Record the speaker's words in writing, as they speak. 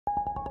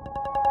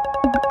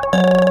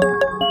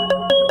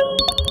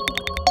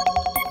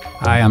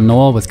Hi, I'm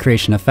Noel with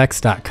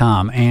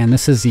creationeffects.com, and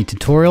this is the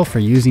tutorial for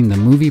using the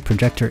Movie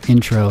Projector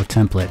Intro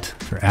template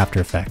for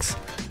After Effects.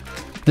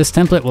 This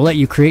template will let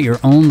you create your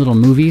own little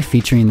movie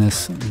featuring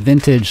this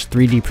vintage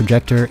 3D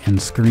projector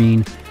and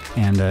screen,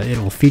 and it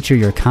will feature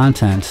your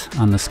content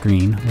on the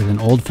screen with an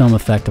old film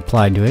effect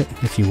applied to it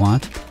if you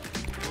want.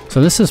 So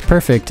this is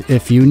perfect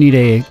if you need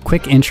a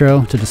quick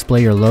intro to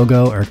display your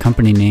logo or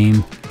company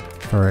name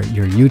for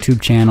your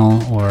YouTube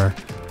channel, or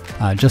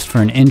just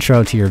for an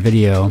intro to your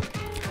video.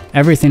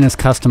 Everything is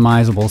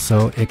customizable,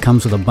 so it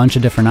comes with a bunch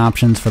of different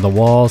options for the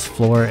walls,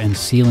 floor, and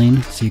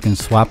ceiling, so you can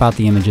swap out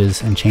the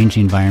images and change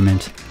the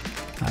environment.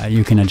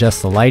 You can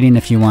adjust the lighting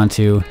if you want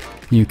to.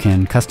 You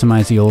can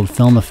customize the old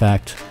film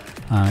effect.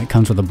 It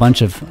comes with a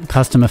bunch of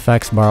custom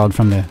effects borrowed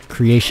from the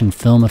Creation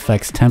Film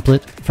Effects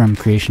template from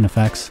Creation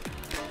Effects.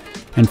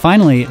 And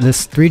finally,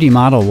 this 3D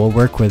model will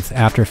work with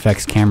After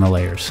Effects camera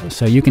layers,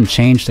 so you can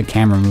change the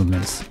camera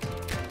movements.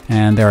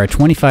 And there are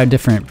 25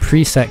 different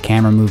preset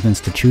camera movements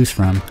to choose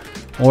from,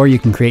 or you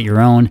can create your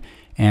own,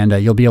 and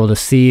you'll be able to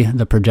see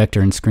the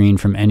projector and screen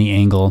from any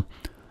angle,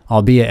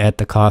 albeit at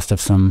the cost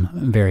of some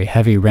very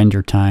heavy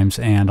render times,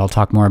 and I'll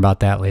talk more about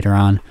that later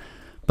on.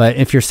 But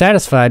if you're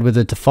satisfied with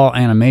the default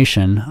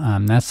animation,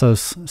 that's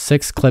those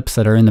 6 clips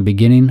that are in the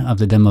beginning of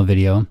the demo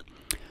video,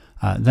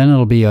 then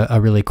it'll be a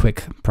really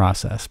quick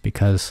process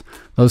because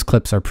those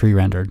clips are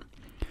pre-rendered.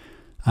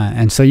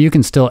 And so you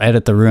can still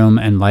edit the room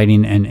and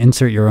lighting and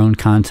insert your own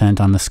content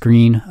on the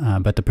screen,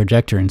 but the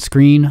projector and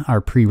screen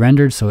are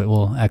pre-rendered, so it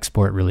will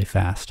export really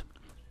fast.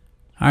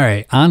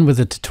 Alright, on with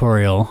the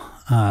tutorial.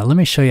 Let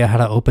me show you how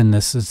to open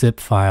this zip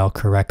file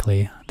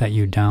correctly that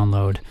you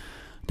download.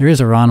 There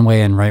is a wrong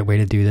way and right way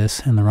to do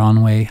this, and the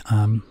wrong way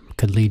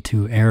could lead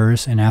to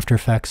errors in After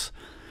Effects.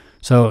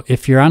 So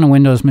if you're on a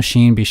Windows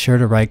machine, be sure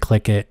to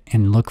right-click it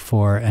and look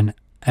for an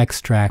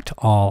Extract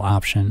All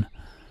option.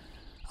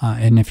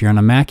 And if you're on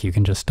a Mac, you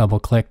can just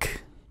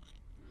double-click,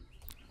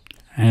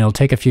 and it'll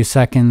take a few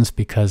seconds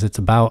because it's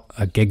about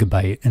a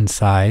gigabyte in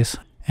size,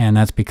 and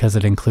that's because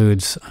it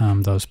includes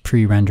those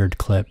pre-rendered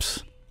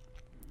clips.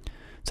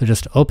 So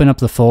just open up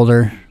the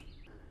folder,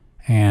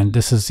 and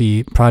this is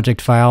the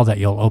project file that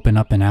you'll open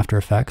up in After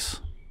Effects.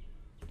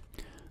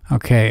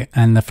 Okay,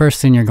 and the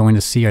first thing you're going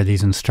to see are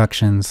these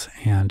instructions,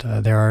 and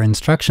there are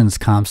instructions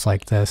comps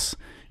like this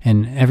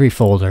in every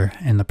folder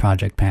in the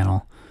project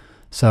panel.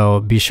 So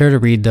be sure to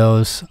read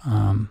those.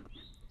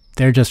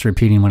 They're just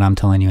repeating what I'm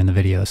telling you in the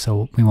video,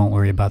 so we won't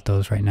worry about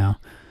those right now.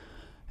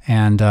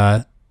 And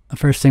the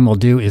first thing we'll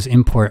do is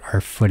import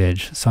our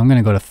footage. So I'm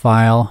going to go to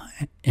File,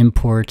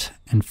 Import,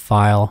 and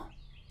File.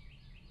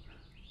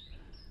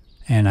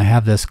 And I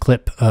have this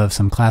clip of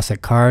some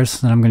classic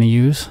cars that I'm going to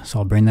use, so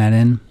I'll bring that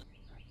in.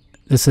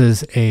 This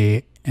is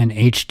an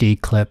HD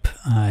clip.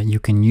 You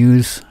can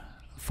use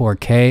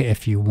 4K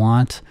if you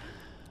want,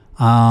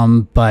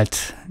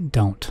 but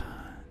don't.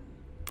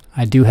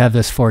 I do have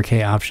this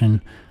 4K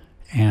option,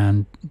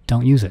 and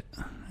don't use it.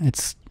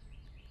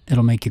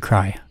 It'll make you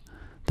cry.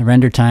 The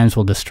render times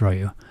will destroy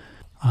you.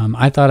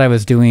 I thought I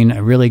was doing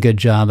a really good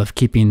job of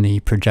keeping the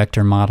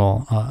projector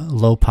model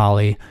low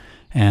poly,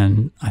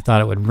 and I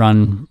thought it would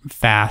run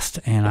fast,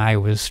 and I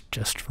was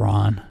just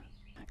wrong.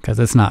 Because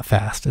it's not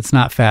fast. It's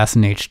not fast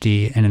in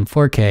HD, and in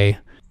 4K,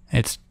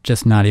 it's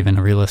just not even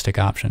a realistic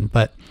option.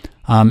 But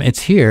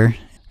it's here.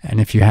 And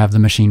if you have the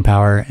machine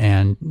power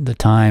and the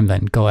time,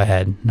 then go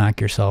ahead,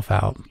 knock yourself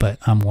out. But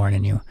I'm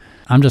warning you.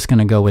 I'm just going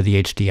to go with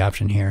the HD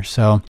option here.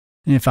 So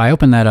if I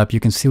open that up,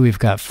 you can see we've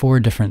got 4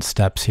 different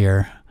steps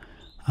here.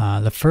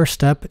 The first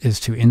step is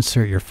to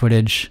insert your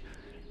footage.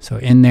 So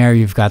in there,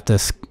 you've got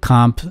this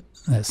comp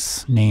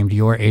that's named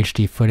Your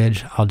HD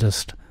Footage. I'll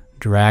just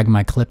drag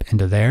my clip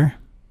into there.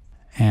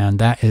 And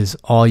that is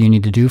all you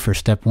need to do for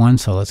step 1.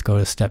 So let's go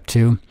to step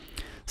 2.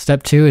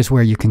 Step 2 is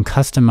where you can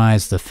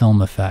customize the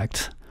film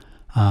effect.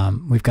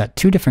 We've got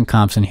 2 different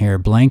comps in here,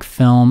 blank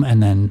film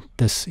and then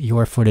this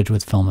Your Footage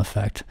with Film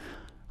Effect.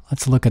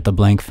 Let's look at the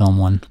blank film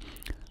one.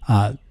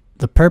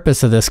 The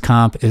purpose of this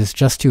comp is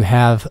just to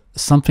have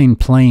something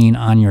playing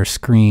on your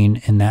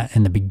screen in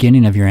the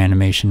beginning of your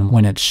animation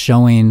when it's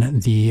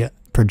showing the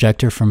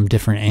projector from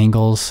different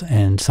angles,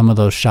 and some of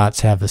those shots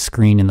have the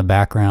screen in the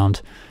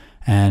background,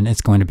 and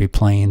it's going to be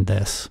playing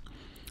this.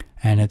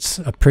 And it's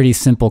a pretty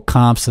simple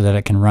comp so that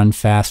it can run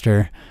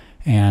faster.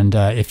 And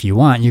if you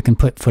want, you can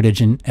put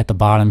footage in at the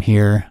bottom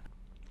here,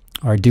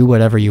 or do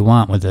whatever you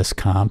want with this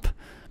comp,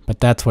 but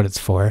that's what it's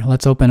for.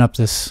 Let's open up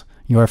this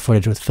Your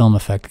Footage with Film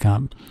Effect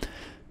comp.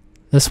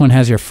 This one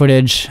has your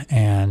footage,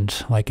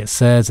 and like it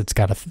says, it's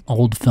got an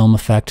old film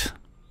effect.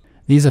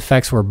 These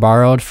effects were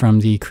borrowed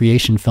from the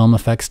Creation Film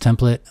Effects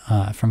template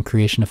from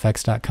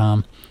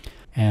creationeffects.com,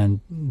 and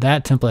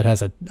that template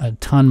has a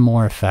ton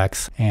more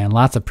effects and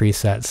lots of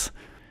presets,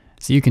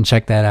 so you can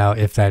check that out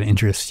if that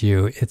interests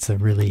you. It's a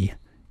really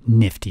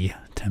nifty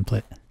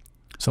template.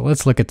 So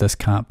let's look at this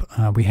comp.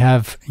 We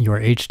have your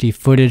HD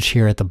footage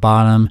here at the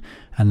bottom,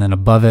 and then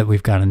above it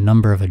we've got a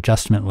number of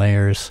adjustment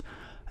layers.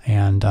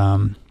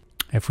 And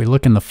if we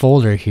look in the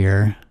folder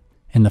here,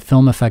 in the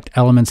Film Effect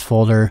Elements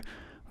folder,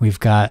 We've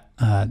got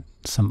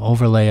some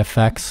overlay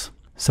effects.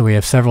 So we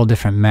have several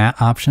different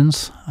matte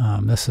options.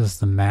 This is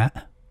the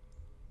matte.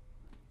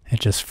 It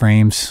just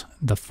frames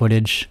the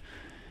footage,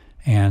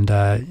 and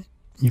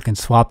you can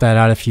swap that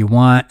out if you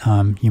want.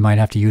 You might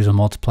have to use a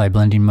multiply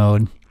blending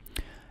mode.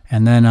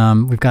 And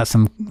then we've got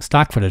some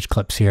stock footage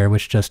clips here,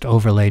 which just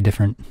overlay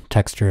different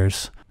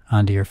textures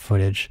onto your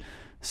footage.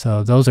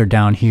 So those are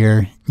down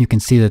here. You can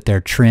see that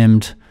they're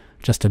trimmed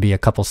just to be a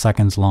couple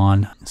seconds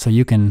long. So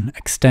you can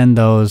extend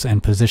those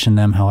and position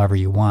them however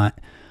you want.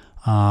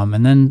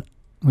 And then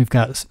we've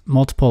got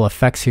multiple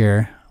effects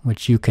here,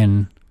 which you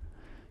can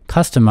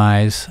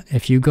customize.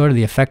 If you go to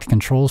the Effect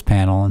Controls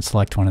panel and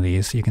select one of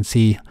these, you can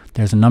see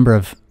there's a number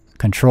of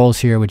controls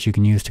here which you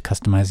can use to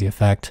customize the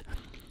effect.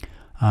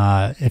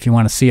 If you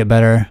want to see it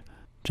better,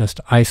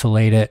 just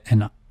isolate it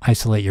and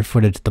isolate your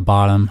footage at the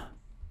bottom,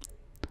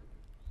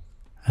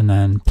 and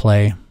then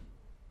play.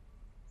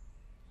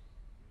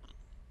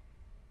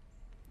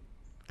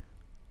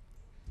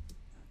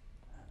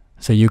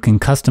 So you can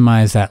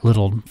customize that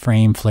little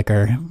frame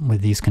flicker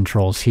with these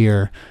controls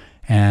here.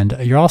 And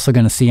you're also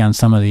going to see on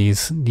some of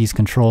these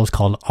controls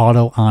called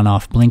auto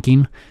on-off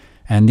blinking.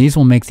 And these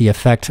will make the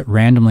effect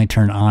randomly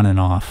turn on and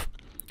off.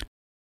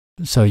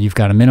 So you've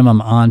got a minimum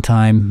on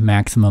time,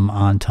 maximum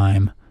on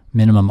time,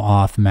 minimum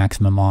off,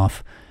 maximum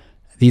off.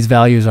 These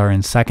values are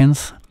in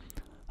seconds.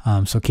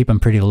 So keep them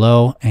pretty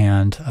low,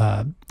 and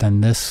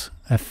then this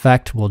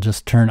effect will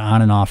just turn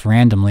on and off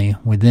randomly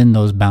within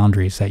those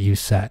boundaries that you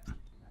set.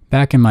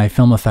 Back in my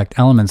Film Effect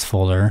Elements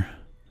folder,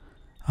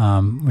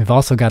 we've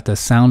also got the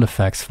Sound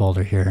Effects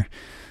folder here.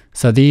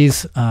 So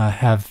these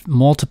have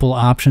multiple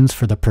options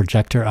for the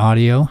projector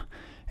audio,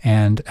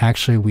 and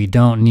actually we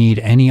don't need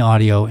any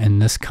audio in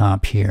this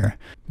comp here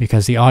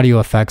because the audio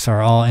effects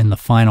are all in the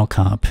final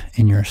comp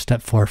in your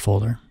Step 4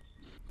 folder.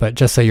 But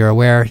just so you're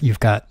aware, you've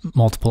got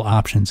multiple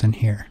options in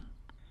here.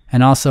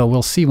 And also,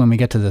 we'll see when we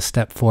get to the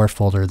Step 4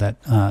 folder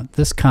that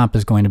this comp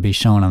is going to be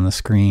shown on the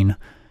screen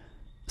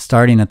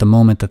starting at the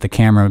moment that the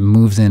camera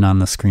moves in on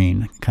the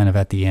screen, kind of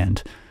at the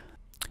end.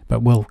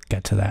 But we'll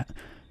get to that.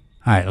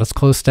 All right, let's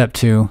close Step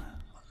 2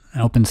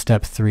 and open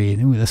Step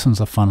 3. Ooh, this one's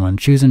a fun one.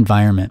 Choose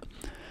Environment.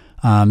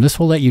 This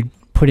will let you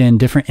put in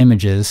different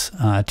images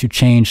to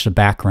change the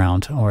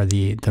background or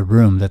the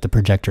room that the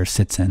projector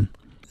sits in.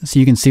 So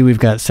you can see we've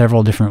got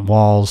several different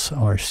walls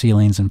or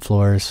ceilings and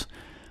floors.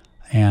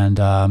 And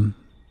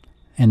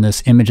in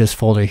this images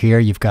folder here,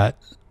 you've got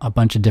a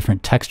bunch of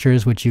different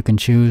textures which you can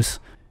choose.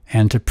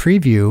 And to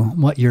preview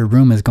what your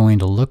room is going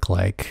to look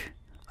like,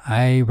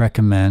 I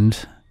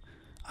recommend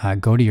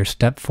go to your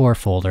Step 4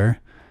 folder,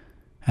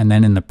 and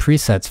then in the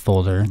Presets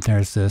folder,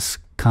 there's this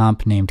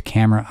comp named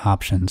Camera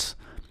Options.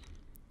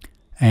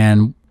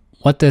 And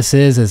what this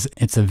is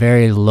it's a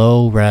very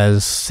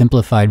low-res,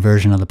 simplified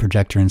version of the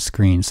projector and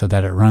screen so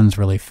that it runs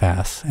really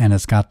fast, and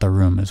it's got the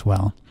room as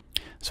well.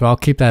 So I'll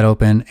keep that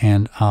open,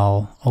 and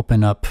I'll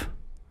open up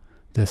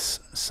this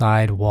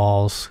side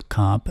walls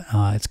comp.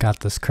 It's got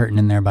this curtain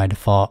in there by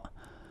default.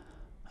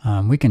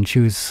 We can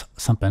choose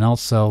something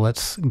else, so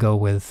let's go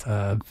with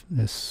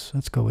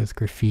let's go with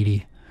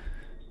graffiti.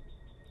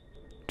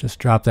 Just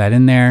drop that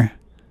in there.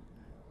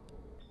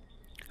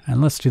 And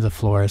let's do the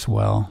floor as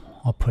well.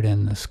 I'll put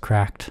in this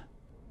cracked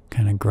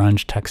kind of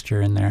grunge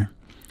texture in there.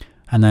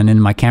 And then in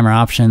my camera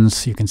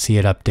options, you can see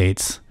it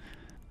updates.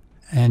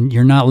 And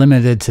you're not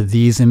limited to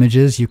these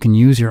images. You can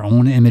use your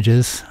own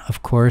images,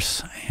 of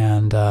course,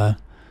 and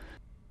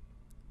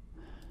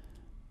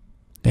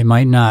they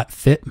might not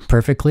fit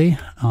perfectly.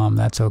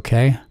 That's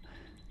okay.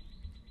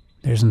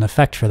 There's an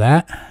effect for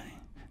that.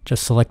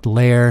 Just select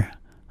layer.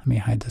 Let me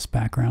hide this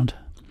background.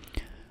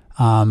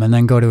 And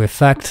then go to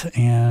Effect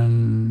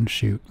and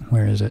shoot.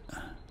 Where is it?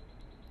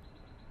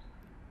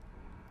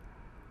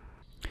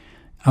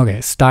 Okay,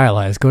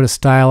 Stylize. Go to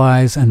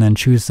Stylize and then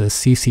choose the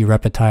CC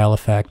Reptile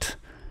effect.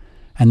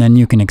 And then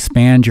you can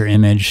expand your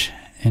image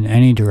in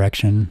any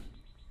direction.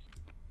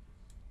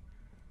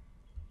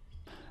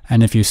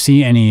 And if you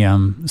see any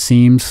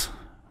seams,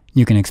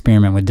 you can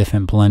experiment with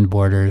different blend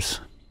borders.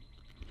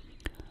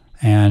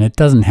 And it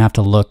doesn't have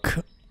to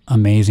look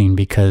amazing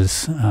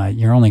because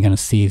you're only going to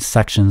see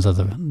sections of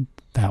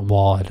that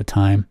wall at a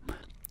time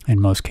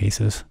in most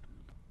cases.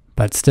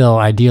 But still,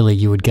 ideally,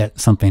 you would get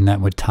something that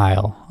would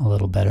tile a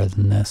little better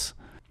than this.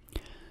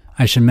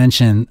 I should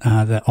mention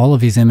that all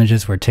of these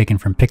images were taken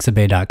from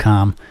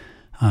pixabay.com.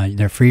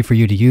 They're free for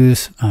you to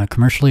use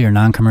commercially or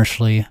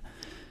non-commercially.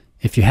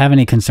 If you have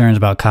any concerns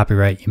about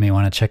copyright, you may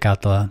want to check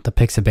out the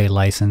Pixabay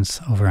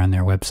license over on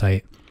their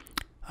website,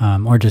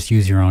 or just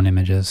use your own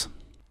images.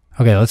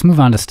 Okay, let's move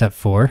on to Step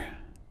 4.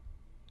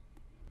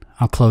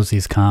 I'll close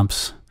these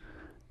comps,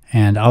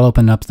 and I'll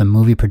open up the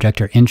Movie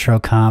Projector Intro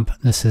comp.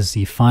 This is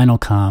the final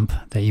comp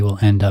that you will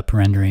end up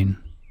rendering.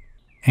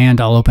 And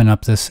I'll open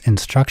up this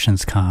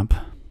Instructions comp.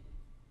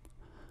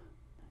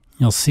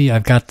 You'll see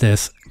I've got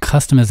this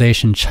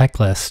customization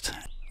checklist.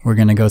 We're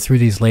going to go through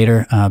these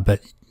later,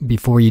 but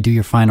before you do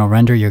your final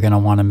render, you're going to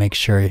want to make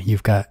sure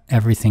you've got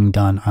everything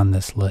done on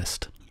this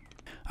list.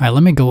 All right,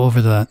 let me go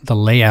over the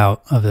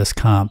layout of this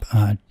comp.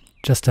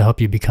 just to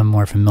help you become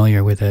more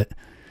familiar with it.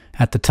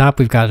 At the top,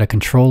 we've got a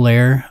control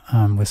layer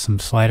with some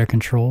slider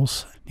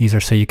controls. These are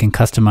so you can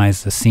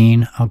customize the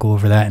scene. I'll go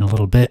over that in a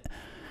little bit.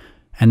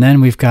 And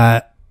then we've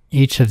got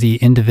each of the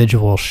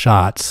individual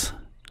shots.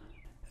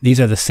 These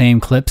are the same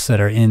clips that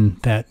are in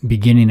that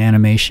beginning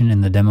animation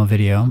in the demo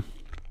video.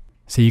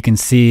 So you can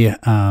see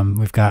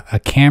we've got a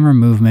camera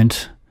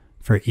movement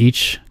for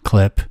each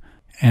clip,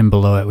 and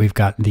below it we've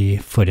got the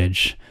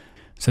footage.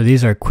 So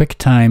these are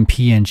QuickTime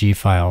PNG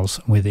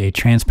files with a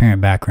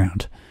transparent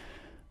background,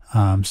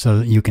 so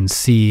that you can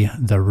see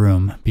the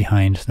room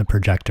behind the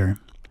projector.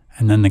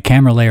 And then the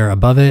camera layer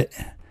above it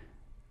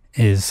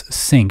is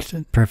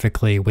synced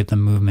perfectly with the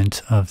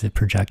movement of the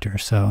projector.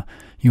 So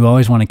you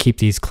always want to keep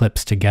these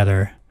clips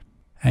together.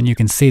 And you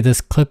can see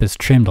this clip is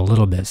trimmed a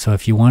little bit. So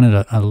if you wanted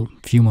a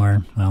few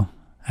more, well,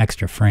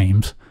 extra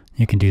frames,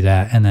 you can do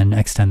that and then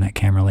extend that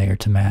camera layer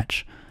to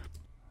match.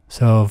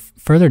 So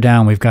further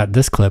down, we've got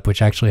this clip,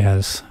 which actually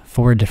has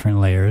 4 different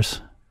layers.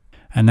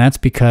 And that's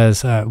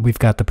because we've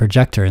got the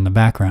projector in the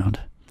background.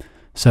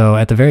 So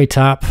at the very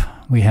top,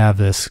 we have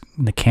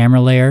the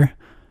camera layer,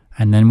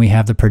 and then we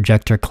have the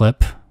projector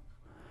clip,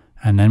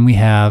 and then we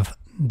have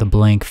the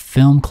blank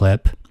film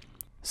clip.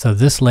 So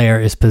this layer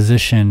is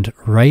positioned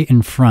right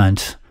in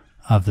front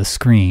of the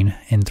screen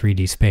in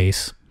 3D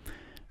space.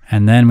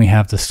 And then we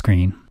have the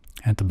screen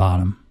at the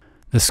bottom.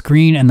 The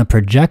screen and the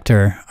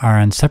projector are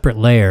on separate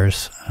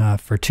layers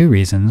for 2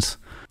 reasons.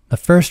 The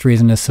first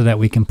reason is so that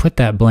we can put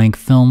that blank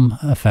film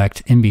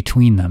effect in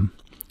between them.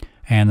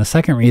 And the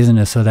second reason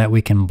is so that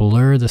we can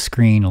blur the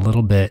screen a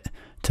little bit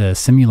to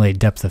simulate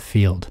depth of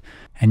field.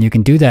 And you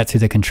can do that through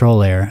the control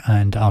layer,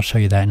 and I'll show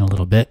you that in a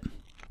little bit.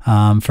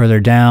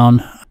 Further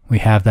down, we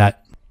have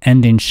that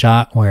ending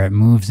shot where it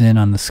moves in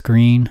on the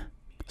screen.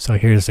 So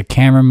here's the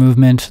camera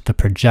movement, the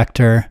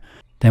projector,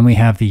 then we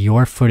have the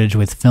your footage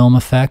with film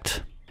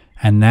effect,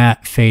 and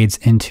that fades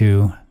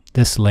into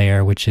this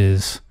layer, which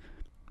is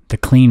the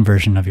clean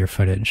version of your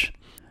footage.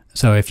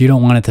 So if you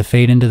don't want it to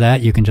fade into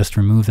that, you can just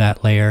remove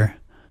that layer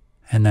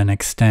and then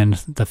extend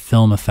the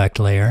film effect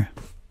layer.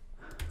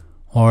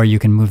 Or you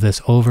can move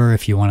this over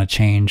if you want to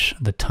change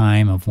the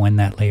time of when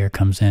that layer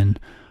comes in.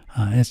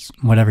 It's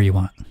whatever you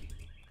want.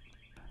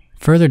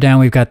 Further down,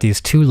 we've got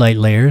these 2 light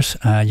layers.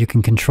 You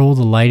can control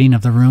the lighting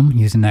of the room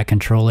using that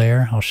control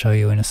layer. I'll show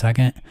you in a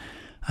second.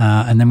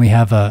 And then we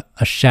have a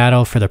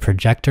shadow for the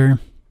projector.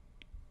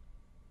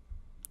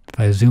 If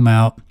I zoom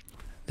out,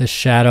 this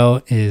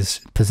shadow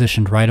is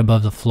positioned right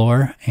above the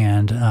floor,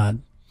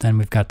 and then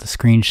we've got the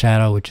screen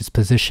shadow, which is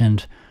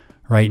positioned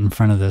right in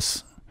front of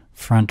this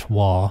front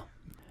wall.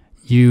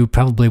 You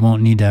probably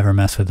won't need to ever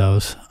mess with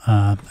those.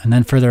 And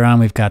then further on,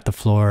 we've got the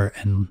floor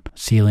and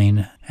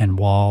ceiling and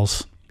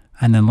walls.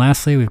 And then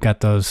lastly, we've got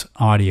those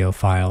audio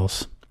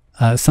files.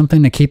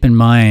 Something to keep in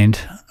mind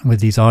with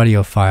these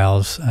audio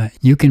files,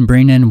 you can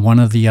bring in one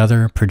of the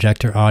other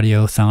projector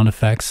audio sound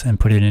effects and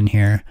put it in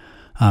here.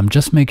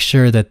 Just make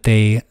sure that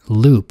they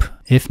loop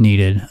if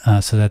needed,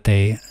 so that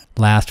they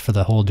last for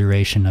the whole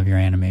duration of your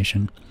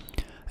animation.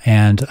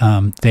 And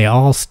they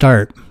all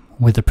start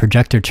with the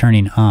projector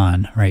turning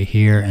on right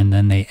here, and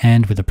then they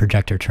end with the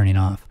projector turning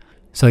off.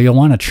 So you'll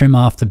want to trim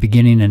off the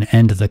beginning and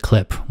end of the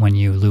clip when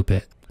you loop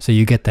it, so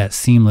you get that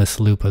seamless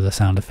loop of the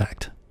sound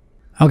effect.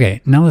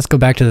 Okay, now let's go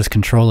back to this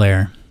control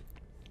layer.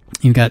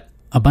 You've got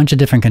a bunch of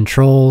different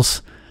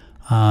controls.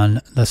 On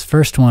this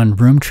first one,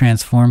 room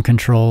transform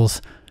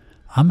controls,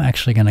 I'm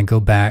actually going to go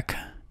back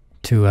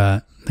to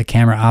the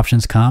camera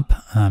options comp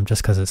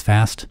just because it's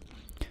fast.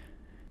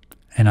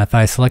 And if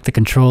I select the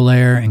control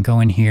layer and go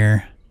in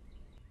here,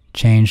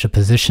 change the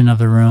position of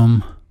the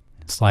room,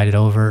 slide it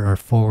over or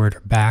forward or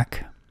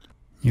back.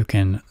 You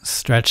can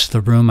stretch the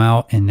room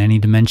out in any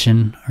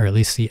dimension, or at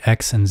least the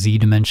X and Z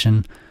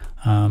dimension.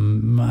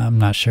 I'm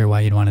not sure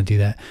why you'd want to do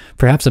that.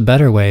 Perhaps a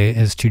better way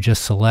is to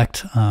just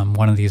select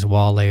one of these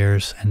wall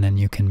layers, and then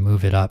you can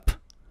move it up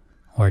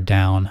or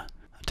down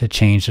to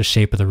change the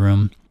shape of the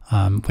room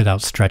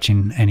without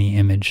stretching any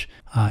image.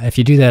 If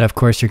you do that, of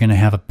course, you're going to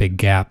have a big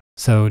gap.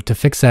 So to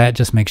fix that,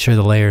 just make sure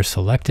the layer is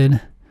selected.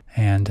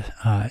 And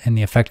in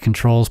the effect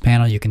controls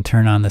panel, you can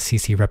turn on the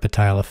CC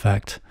Reptile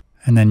effect,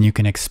 and then you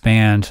can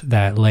expand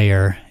that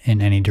layer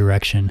in any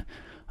direction.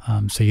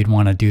 So you'd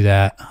want to do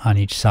that on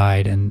each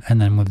side, and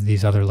then with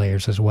these other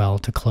layers as well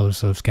to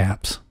close those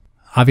gaps.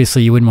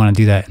 Obviously, you wouldn't want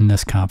to do that in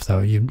this comp, though.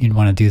 You'd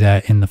want to do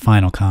that in the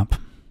final comp.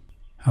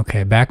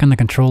 Okay, back on the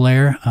control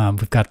layer,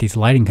 we've got these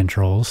lighting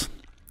controls.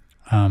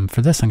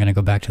 For this, I'm going to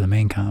go back to the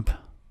main comp.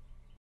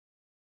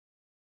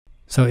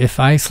 So if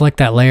I select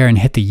that layer and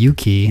hit the U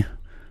key,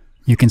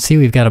 you can see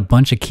we've got a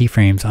bunch of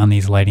keyframes on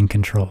these lighting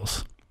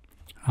controls.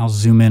 I'll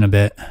zoom in a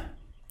bit.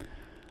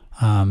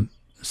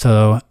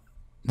 So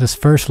this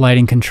first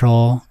lighting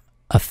control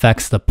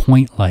affects the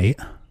point light,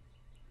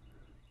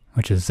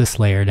 which is this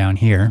layer down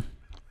here,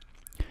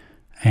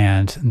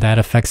 and that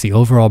affects the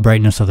overall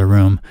brightness of the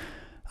room.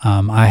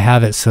 I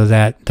have it so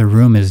that the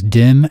room is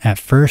dim at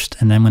first,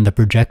 and then when the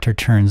projector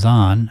turns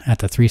on at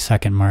the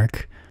 3-second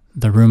mark,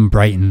 the room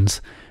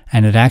brightens,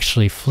 and it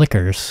actually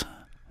flickers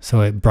So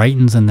it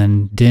brightens and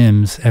then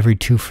dims every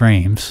 2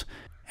 frames.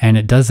 And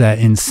it does that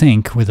in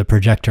sync with a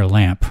projector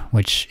lamp,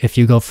 which if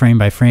you go frame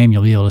by frame,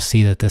 you'll be able to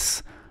see that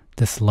this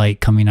light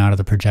coming out of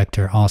the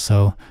projector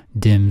also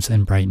dims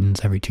and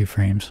brightens every 2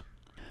 frames.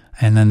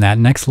 And then that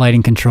next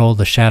lighting control,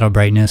 the shadow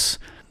brightness,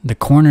 the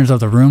corners of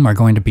the room are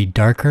going to be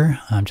darker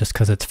just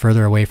because it's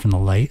further away from the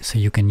light. So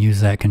you can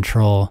use that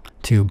control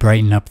to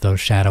brighten up those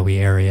shadowy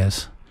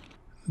areas.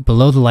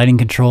 Below the lighting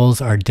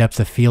controls are depth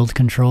of field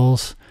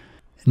controls.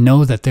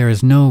 Know that there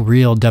is no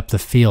real depth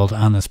of field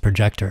on this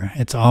projector.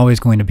 It's always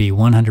going to be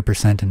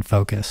 100% in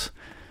focus.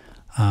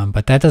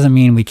 But that doesn't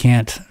mean we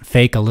can't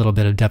fake a little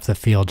bit of depth of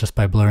field just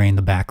by blurring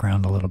the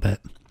background a little bit.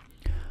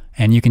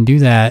 And you can do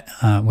that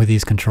with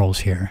these controls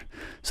here.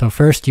 So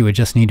first you would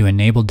just need to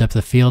enable depth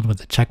of field with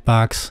the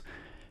checkbox,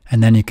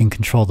 and then you can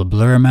control the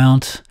blur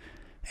amount,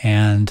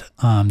 and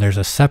there's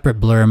a separate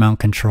blur amount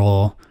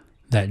control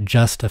that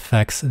just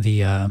affects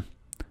the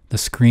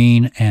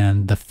screen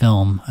and the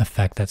film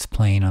effect that's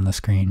playing on the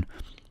screen.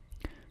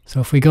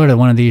 So if we go to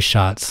one of these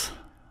shots,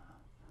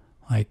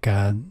 like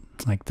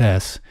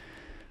this,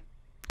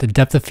 the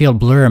depth of field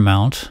blur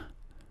amount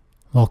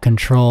will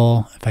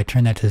control, if I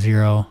turn that to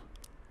 0,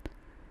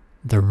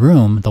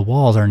 the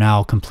walls are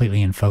now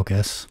completely in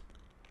focus.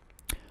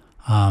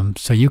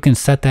 So you can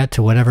set that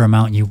to whatever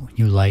amount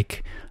you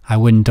like. I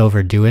wouldn't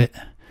overdo it.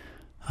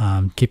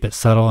 Keep it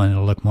subtle and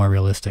it'll look more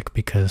realistic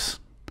because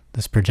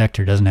this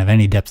projector doesn't have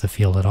any depth of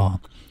field at all.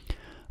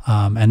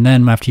 And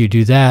then after you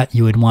do that,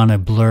 you would want to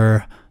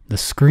blur the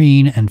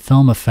screen and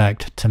film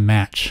effect to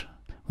match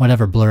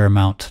whatever blur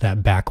amount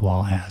that back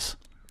wall has.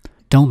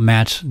 Don't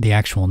match the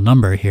actual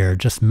number here,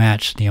 just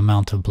match the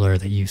amount of blur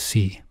that you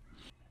see.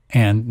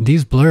 And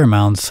these blur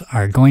amounts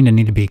are going to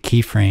need to be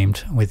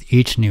keyframed with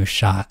each new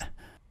shot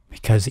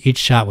because each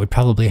shot would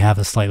probably have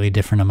a slightly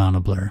different amount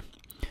of blur.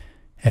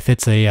 If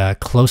it's a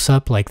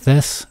close-up like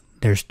this,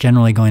 there's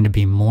generally going to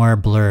be more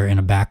blur in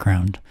a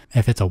background.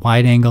 If it's a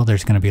wide angle,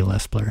 there's going to be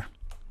less blur.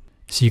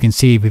 So you can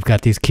see we've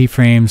got these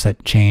keyframes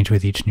that change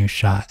with each new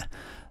shot.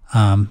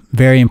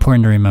 Very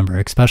important to remember,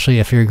 especially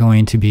if you're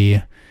going to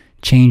be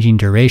changing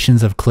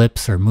durations of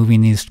clips or moving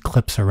these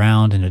clips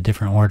around in a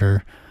different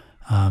order.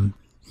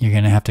 You're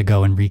going to have to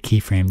go and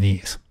re-keyframe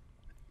these.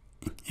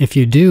 If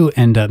you do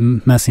end up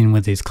messing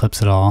with these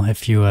clips at all,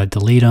 if you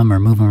delete them or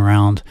move them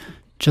around,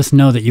 just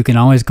know that you can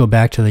always go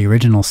back to the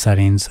original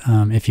settings.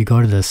 If you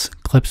go to this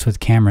Clips with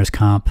Cameras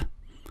comp,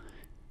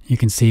 you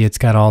can see it's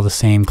got all the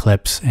same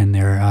clips and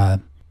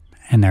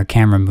their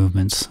camera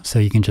movements. So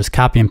you can just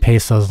copy and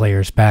paste those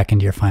layers back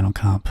into your final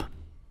comp.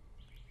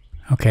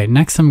 Okay,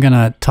 next I'm going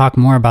to talk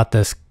more about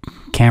this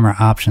camera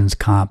options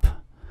comp.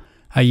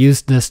 I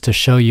used this to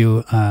show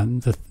you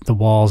the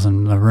walls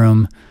in the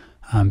room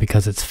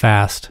because it's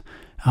fast.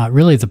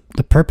 Really the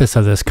purpose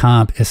of this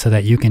comp is so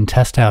that you can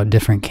test out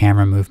different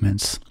camera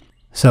movements.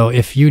 So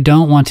if you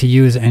don't want to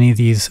use any of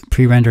these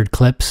pre-rendered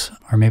clips,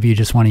 or maybe you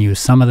just want to use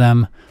some of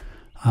them,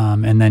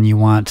 and then you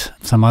want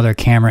some other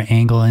camera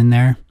angle in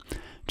there,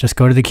 just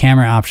go to the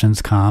camera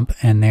options comp,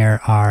 and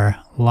there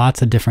are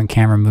lots of different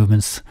camera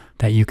movements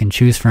that you can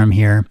choose from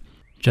here.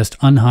 Just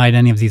unhide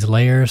any of these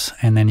layers,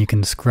 and then you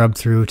can scrub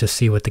through to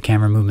see what the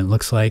camera movement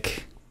looks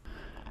like.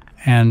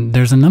 And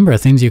there's a number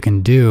of things you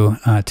can do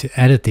to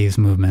edit these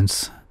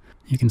movements.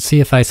 You can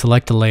see if I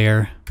select a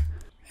layer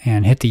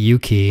and hit the U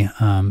key,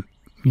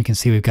 you can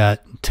see we've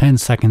got 10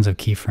 seconds of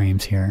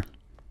keyframes here.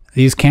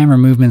 These camera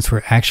movements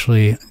were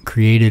actually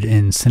created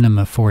in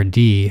Cinema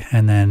 4D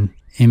and then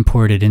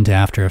imported into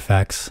After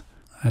Effects.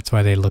 That's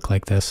why they look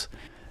like this.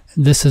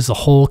 This is a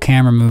whole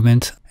camera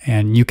movement,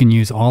 and you can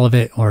use all of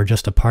it or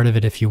just a part of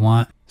it if you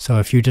want. So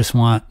if you just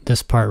want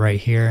this part right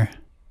here,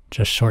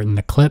 just shorten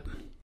the clip.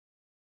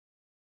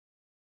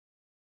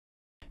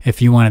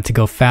 If you want it to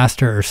go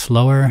faster or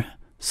slower,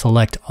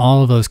 select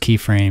all of those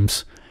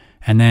keyframes,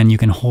 and then you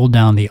can hold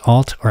down the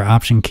Alt or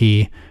Option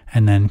key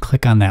and then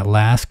click on that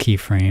last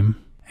keyframe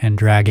and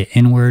drag it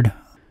inward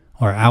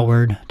or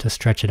outward to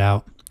stretch it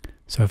out.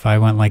 So if I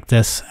went like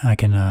this, I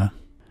can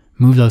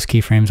move those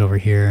keyframes over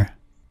here,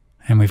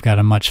 and we've got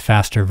a much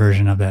faster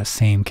version of that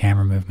same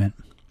camera movement.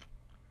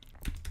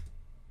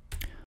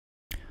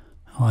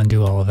 I'll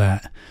undo all of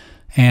that.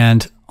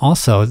 And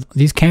also,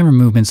 these camera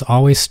movements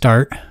always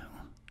start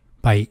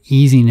by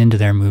easing into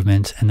their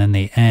movement, and then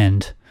they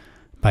end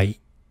by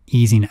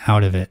easing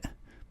out of it.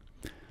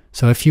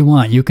 So if you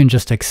want, you can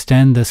just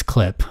extend this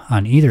clip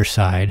on either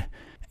side,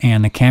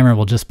 and the camera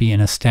will just be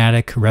in a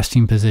static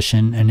resting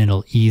position, and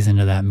it'll ease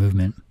into that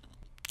movement.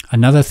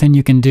 Another thing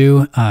you can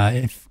do,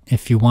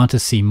 if you want to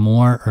see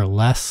more or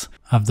less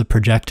of the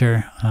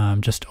projector,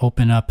 just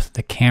open up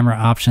the camera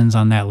options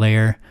on that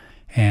layer,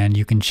 and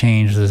you can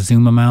change the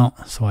zoom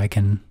amount, so I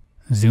can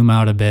zoom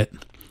out a bit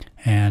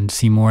and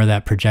see more of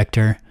that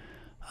projector.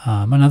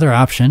 Another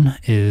option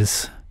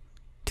is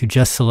to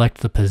just select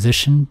the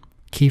position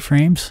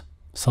keyframes,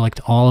 select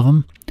all of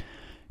them,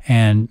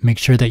 and make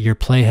sure that your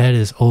playhead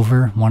is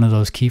over one of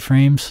those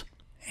keyframes.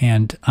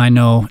 And I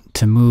know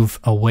to move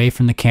away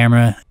from the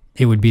camera,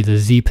 it would be the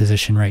Z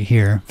position right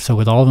here. So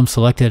with all of them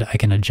selected, I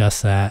can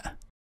adjust that.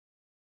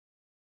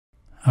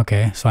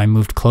 Okay, so I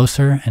moved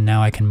closer and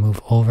now I can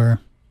move over.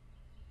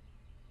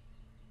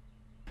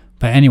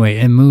 But anyway,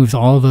 it moves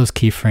all of those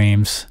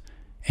keyframes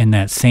in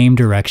that same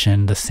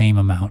direction, the same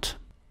amount.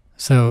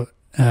 So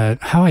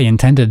how I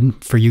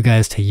intended for you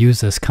guys to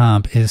use this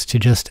comp is to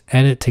just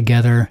edit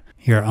together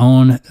your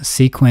own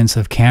sequence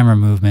of camera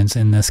movements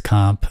in this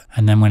comp,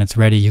 and then when it's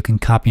ready you can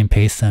copy and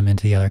paste them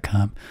into the other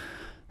comp.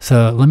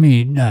 So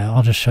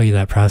I'll just show you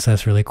that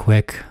process really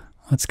quick.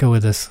 Let's go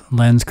with this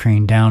lens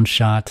crane down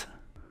shot,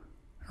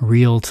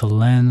 reel to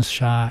lens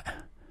shot,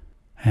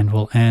 and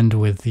we'll end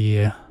with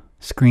the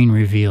screen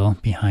reveal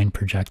behind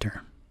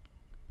projector.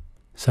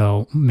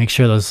 So make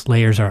sure those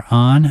layers are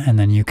on, and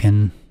then you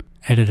can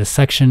edit a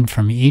section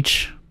from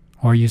each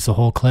or use the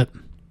whole clip.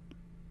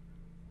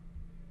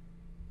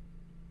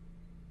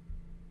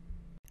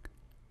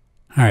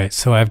 Alright,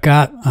 so I've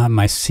got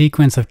my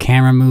sequence of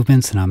camera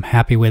movements and I'm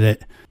happy with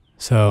it.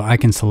 So I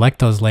can select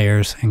those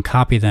layers and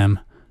copy them,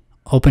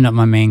 open up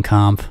my main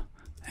comp,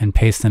 and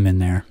paste them in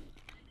there.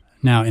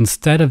 Now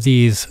instead of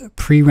these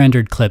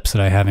pre-rendered clips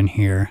that I have in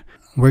here,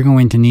 we're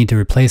going to need to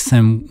replace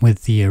them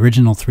with the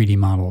original 3D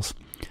models.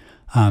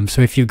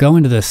 So if you go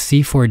into the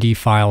C4D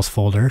files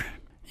folder,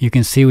 you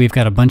can see we've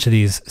got a bunch of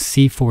these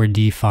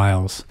C4D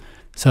files.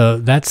 So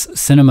that's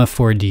Cinema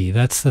 4D.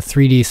 That's the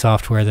 3D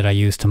software that I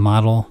use to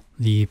model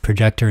the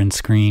projector and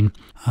screen.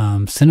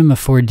 Cinema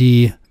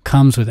 4D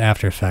comes with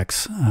After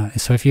Effects.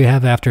 So if you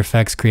have After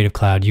Effects Creative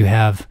Cloud, you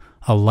have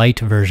a light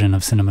version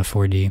of Cinema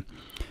 4D.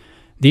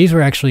 These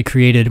were actually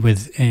created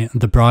with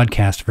the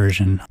broadcast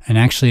version. And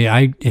actually,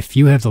 if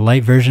you have the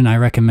light version, I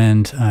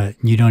recommend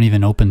you don't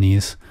even open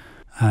these.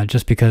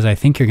 Just because I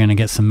think you're going to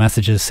get some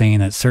messages saying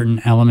that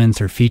certain elements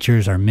or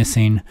features are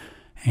missing,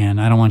 and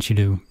I don't want you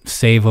to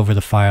save over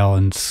the file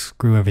and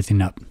screw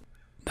everything up.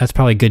 That's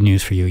probably good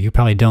news for you. You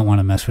probably don't want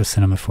to mess with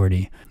Cinema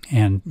 4D,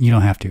 and you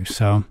don't have to.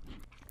 So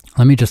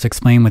let me just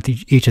explain what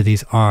each of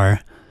these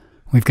are.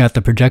 We've got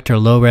the projector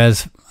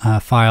low-res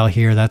file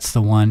here. That's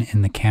the one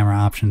in the camera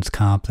options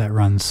comp that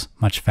runs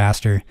much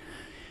faster.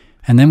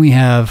 And then we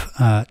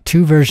have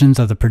two versions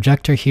of the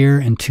projector here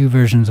and two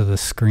versions of the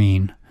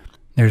screen.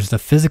 There's the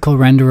physical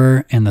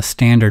renderer and the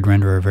standard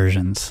renderer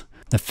versions.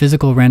 The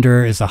physical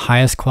renderer is the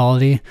highest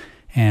quality,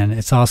 and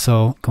it's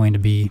also going to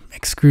be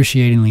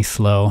excruciatingly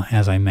slow,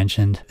 as I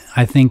mentioned.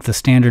 I think the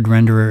standard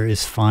renderer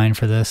is fine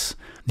for this.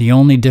 The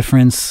only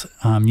difference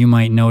you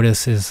might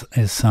notice is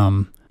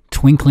some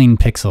twinkling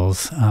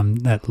pixels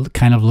that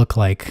kind of look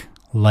like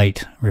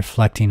light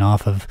reflecting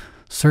off of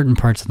certain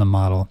parts of the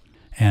model,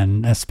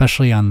 and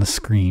especially on the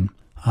screen.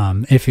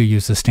 If you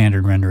use the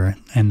standard renderer.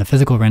 And the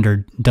physical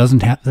renderer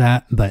doesn't have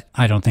that, but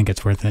I don't think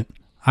it's worth it.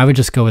 I would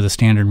just go with the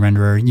standard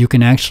renderer. You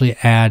can actually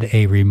add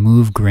a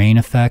remove grain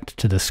effect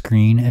to the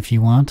screen if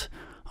you want.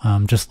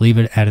 Just leave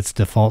it at its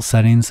default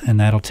settings, and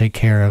that'll take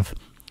care of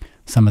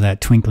some of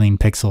that twinkling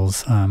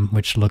pixels,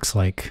 which looks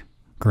like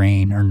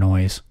grain or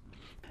noise.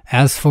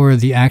 As for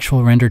the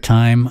actual render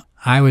time,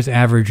 I was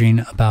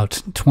averaging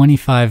about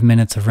 25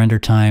 minutes of render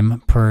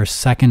time per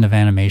second of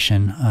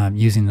animation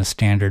using the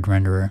standard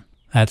renderer.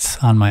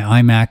 That's on my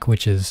iMac,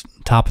 which is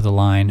top of the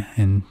line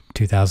in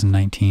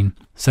 2019.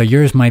 So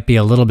yours might be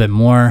a little bit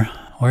more,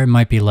 or it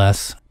might be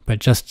less, but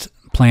just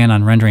plan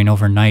on rendering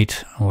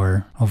overnight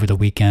or over the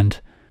weekend.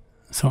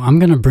 So I'm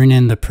going to bring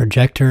in the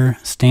projector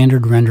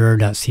standard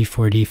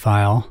renderer.c4d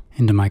file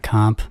into my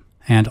comp.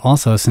 And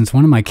also, since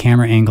one of my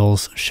camera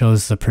angles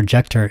shows the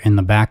projector in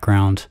the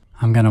background,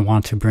 I'm going to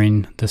want to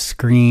bring the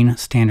screen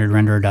standard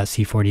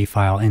renderer.c4d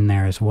file in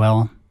there as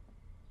well.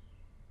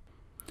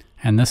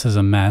 And this is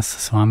a mess,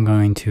 so I'm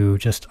going to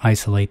just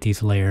isolate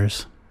these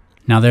layers.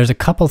 Now there's a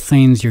couple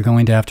things you're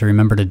going to have to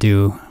remember to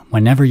do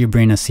whenever you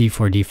bring a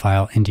C4D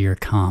file into your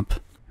comp.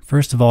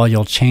 First of all,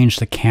 you'll change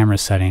the camera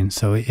setting.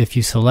 So if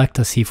you select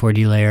a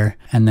C4D layer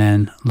and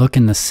then look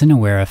in the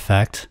Cineware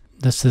effect,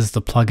 this is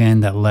the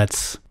plugin that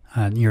lets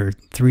your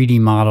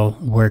 3D model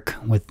work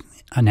with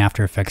an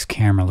After Effects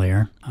camera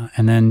layer.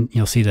 And then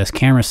you'll see this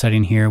camera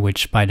setting here,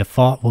 which by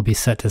default will be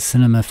set to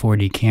Cinema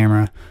 4D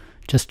camera.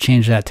 Just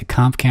change that to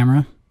comp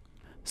camera.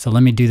 So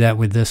let me do that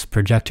with this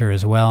projector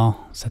as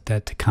well. Set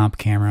that to comp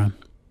camera.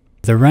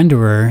 The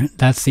renderer,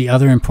 that's the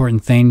other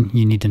important thing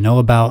you need to know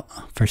about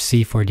for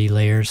C4D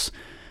layers.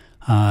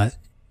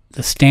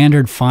 The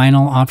standard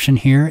final option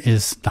here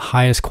is the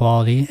highest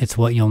quality. It's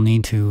what you'll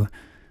need to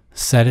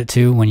set it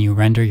to when you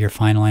render your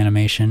final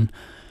animation.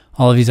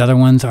 All of these other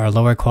ones are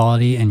lower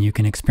quality, and you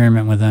can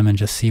experiment with them and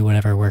just see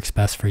whatever works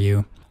best for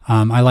you.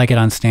 I like it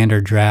on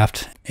standard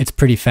draft. It's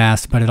pretty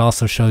fast, but it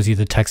also shows you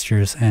the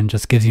textures and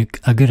just gives you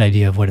a good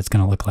idea of what it's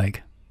going to look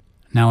like.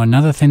 Now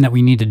another thing that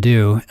we need to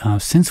do,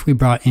 since we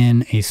brought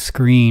in a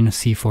screen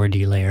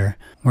C4D layer,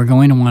 we're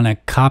going to want to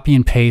copy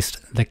and paste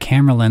the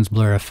camera lens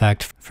blur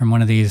effect from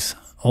one of these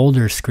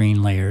older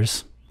screen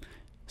layers.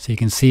 So you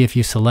can see if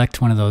you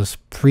select one of those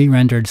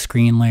pre-rendered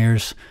screen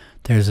layers,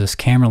 there's this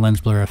camera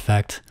lens blur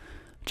effect.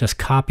 Just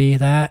copy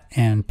that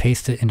and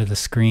paste it into the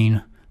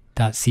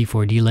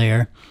screen.c4d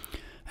layer,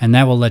 and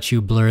that will let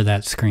you blur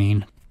that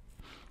screen.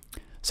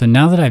 So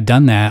now that I've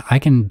done that, I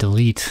can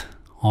delete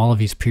all of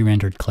these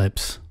pre-rendered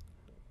clips.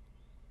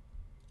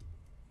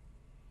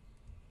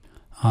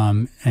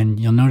 And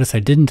you'll notice I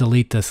didn't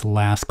delete this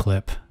last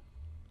clip.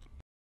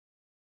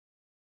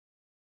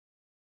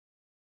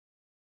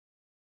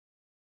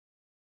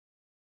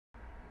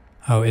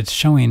 Oh, it's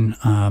showing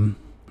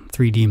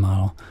 3D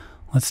model.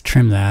 Let's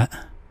trim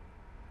that.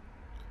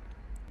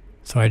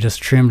 So I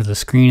just trimmed the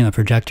screen and the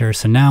projector.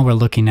 So now we're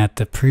looking at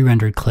the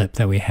pre-rendered clip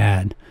that we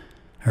had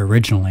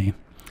originally.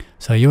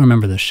 So you'll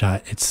remember this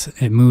shot.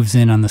 It moves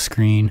in on the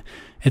screen.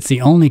 It's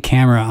the only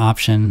camera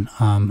option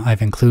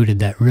I've included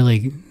that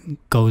really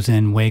goes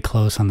in way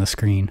close on the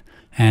screen.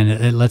 And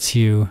it lets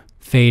you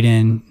fade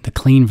in the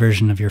clean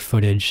version of your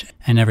footage,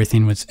 and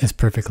everything is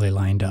perfectly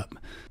lined up.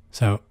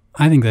 So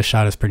I think this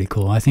shot is pretty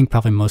cool. I think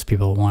probably most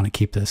people want to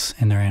keep this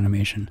in their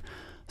animation.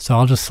 So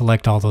I'll just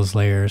select all those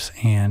layers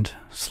and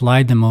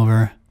slide them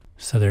over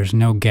so there's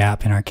no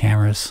gap in our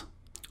cameras.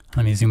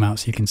 Let me zoom out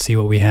so you can see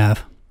what we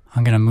have.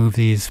 I'm going to move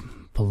these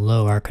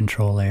below our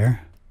control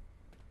layer.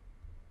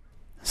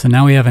 So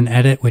now we have an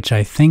edit, which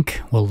I think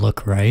will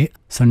look right.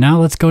 So now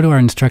let's go to our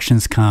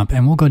instructions comp,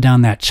 and we'll go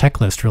down that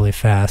checklist really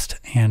fast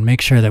and make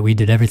sure that we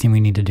did everything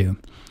we need to do.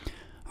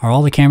 Are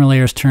all the camera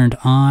layers turned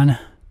on?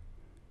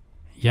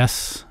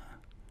 Yes.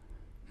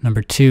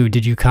 Number 2,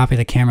 did you copy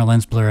the camera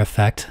lens blur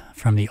effect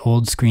from the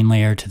old screen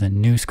layer to the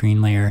new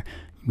screen layer?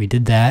 We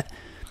did that.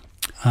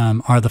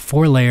 Are the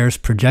 4 layers,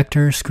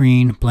 projector,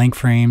 screen, blank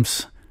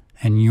frames,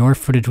 and your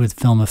footage with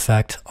film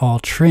effect all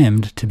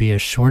trimmed to be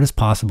as short as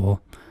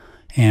possible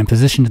and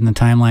positioned in the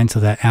timeline so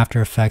that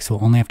After Effects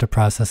will only have to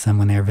process them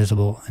when they are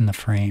visible in the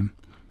frame?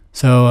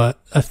 So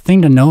a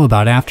thing to know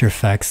about After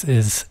Effects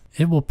is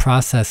it will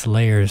process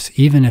layers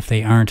even if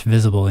they aren't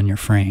visible in your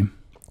frame.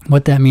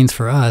 What that means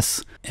for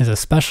us is,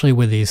 especially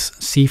with these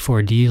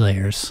C4D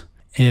layers,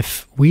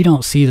 if we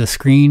don't see the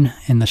screen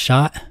in the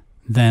shot,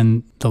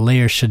 then the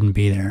layer shouldn't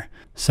be there.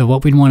 So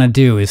what we'd want to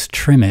do is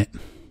trim it.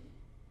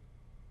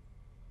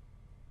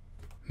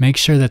 Make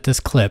sure that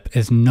this clip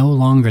is no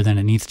longer than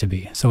it needs to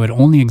be. So it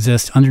only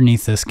exists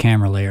underneath this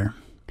camera layer.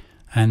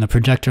 And the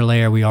projector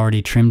layer, we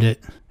already trimmed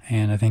it,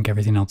 and I think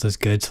everything else is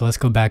good. So let's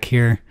go back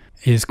here.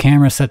 Is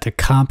camera set to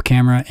comp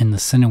camera in the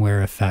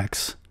Cineware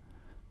effects?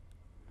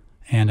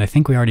 And I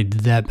think we already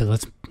did that, but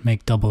let's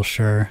make double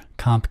sure.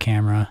 Comp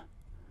camera,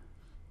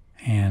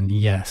 and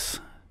yes.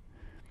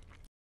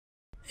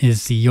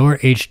 Is the Your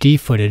HD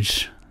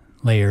footage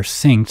layer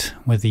synced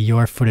with the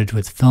Your footage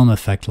with film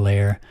effect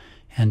layer,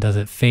 and does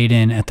it fade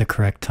in at the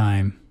correct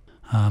time?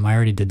 I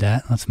already did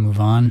that. Let's move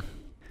on.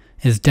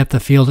 Is depth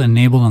of field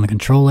enabled on the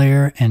control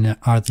layer, and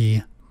are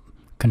the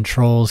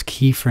controls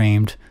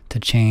keyframed to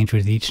change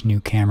with each new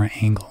camera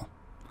angle?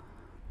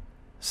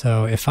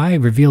 So if I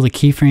reveal the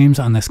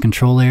keyframes on this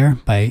control layer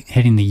by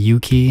hitting the U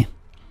key,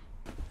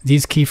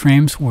 these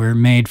keyframes were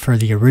made for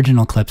the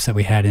original clips that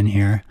we had in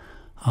here,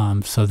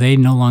 so they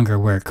no longer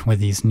work with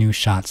these new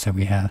shots that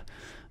we have.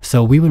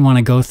 So we would want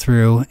to go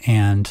through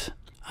and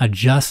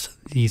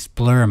adjust these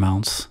blur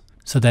amounts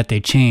so that they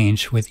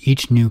change with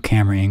each new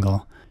camera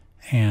angle.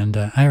 And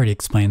I already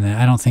explained that.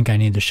 I don't think I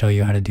need to show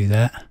you how to do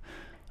that.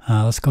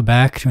 Let's go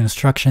back to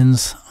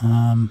instructions.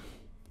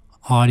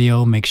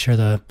 Audio, make sure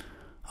the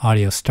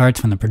audio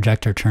starts when the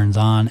projector turns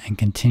on and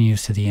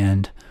continues to the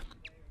end.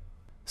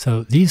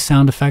 So these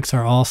sound effects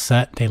are all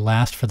set. They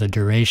last for the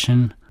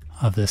duration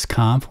of this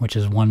comp, which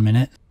is 1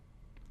 minute.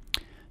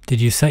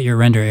 Did you set your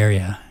render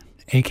area,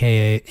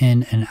 aka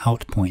in and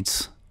out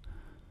points?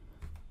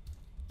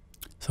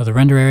 So the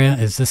render area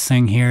is this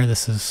thing here.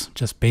 This is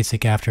just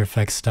basic After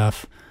Effects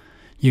stuff.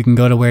 You can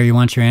go to where you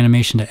want your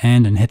animation to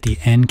end and hit the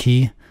N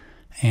key,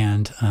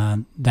 and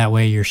that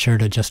way you're sure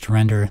to just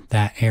render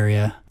that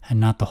area and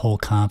not the whole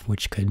comp,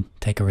 which could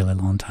take a really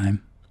long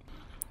time.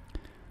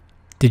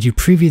 Did you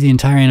preview the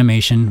entire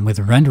animation with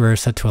the renderer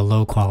set to a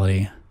low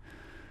quality?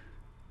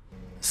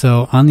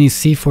 So on these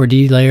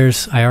C4D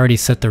layers, I already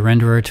set the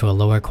renderer to a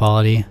lower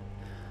quality.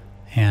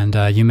 And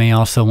you may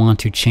also want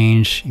to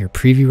change your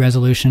preview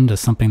resolution to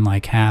something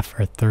like half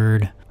or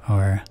third,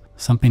 or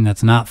something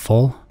that's not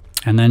full,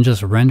 and then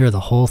just render the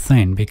whole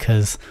thing,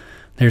 because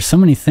there's so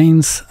many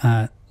things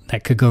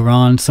that could go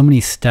wrong, so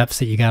many steps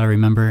that you got to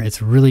remember.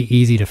 It's really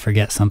easy to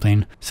forget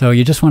something. So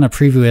you just want to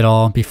preview it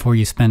all before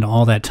you spend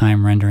all that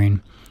time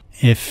rendering.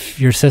 If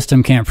your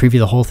system can't preview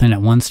the whole thing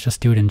at once, just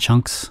do it in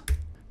chunks.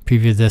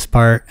 Preview this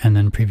part and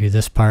then preview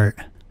this part,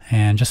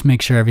 and just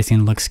make sure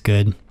everything looks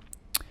good.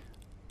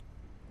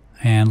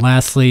 And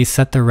lastly,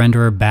 set the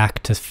renderer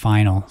back to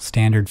final,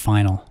 standard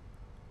final.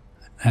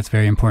 That's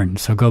very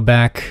important. So go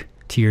back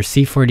to your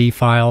C4D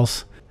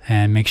files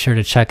and make sure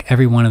to check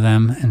every one of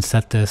them and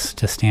set this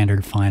to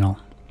standard final.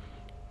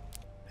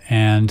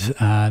 And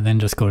then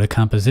just go to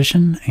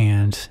composition,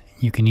 and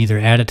you can either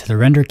add it to the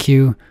render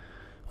queue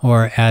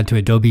or add to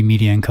Adobe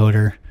Media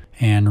Encoder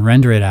and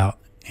render it out.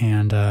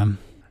 And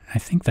I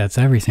think that's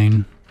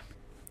everything.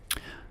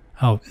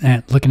 Oh,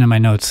 and looking at my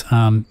notes,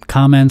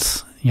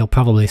 comments, you'll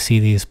probably see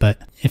these, but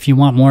if you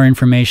want more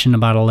information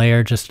about a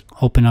layer, just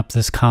open up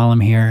this column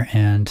here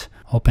and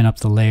open up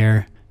the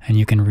layer, and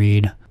you can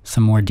read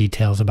some more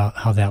details about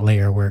how that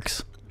layer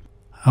works.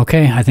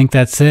 Okay, I think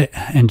that's it.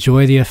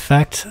 Enjoy the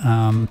effect.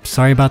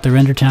 Sorry about the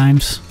render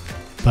times,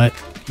 but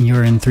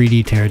you're in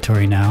 3D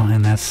territory now,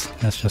 and that's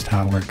just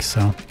how it works.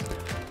 So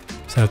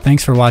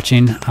thanks for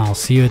watching. I'll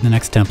see you in the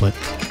next template.